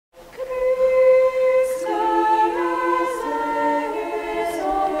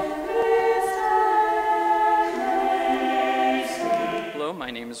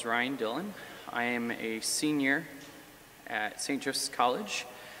is Ryan Dillon. I am a senior at St. Joseph's College.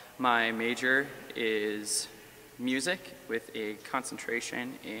 My major is music with a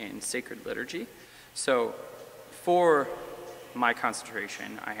concentration in sacred liturgy. So for my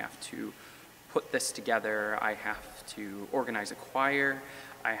concentration, I have to put this together. I have to organize a choir.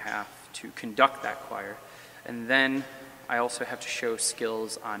 I have to conduct that choir. And then I also have to show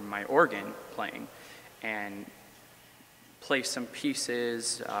skills on my organ playing and play some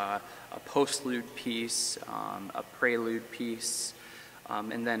pieces, a postlude piece, a prelude piece,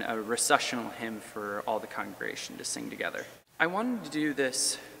 and then a recessional hymn for all the congregation to sing together. I wanted to do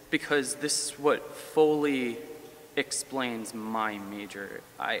this because this is what fully explains my major.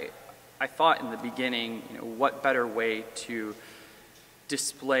 I thought in the beginning, what better way to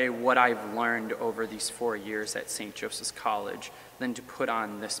display what I've learned over these 4 years at St. Joseph's College than to put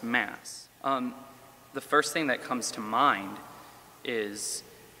on this Mass. The first thing that comes to mind is,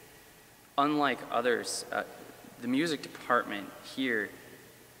 unlike others, the music department here,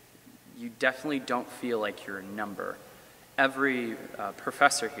 you definitely don't feel like you're a number. Every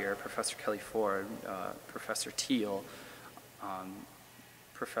professor here, Professor Kelly Ford, Professor Teal,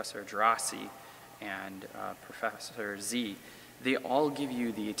 Professor Drossi, and Professor Z, they all give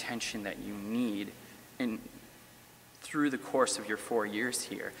you the attention that you need through the course of your 4 years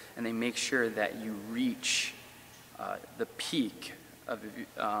here, and they make sure that you reach the peak of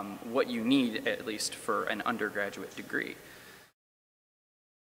what you need, at least for an undergraduate degree.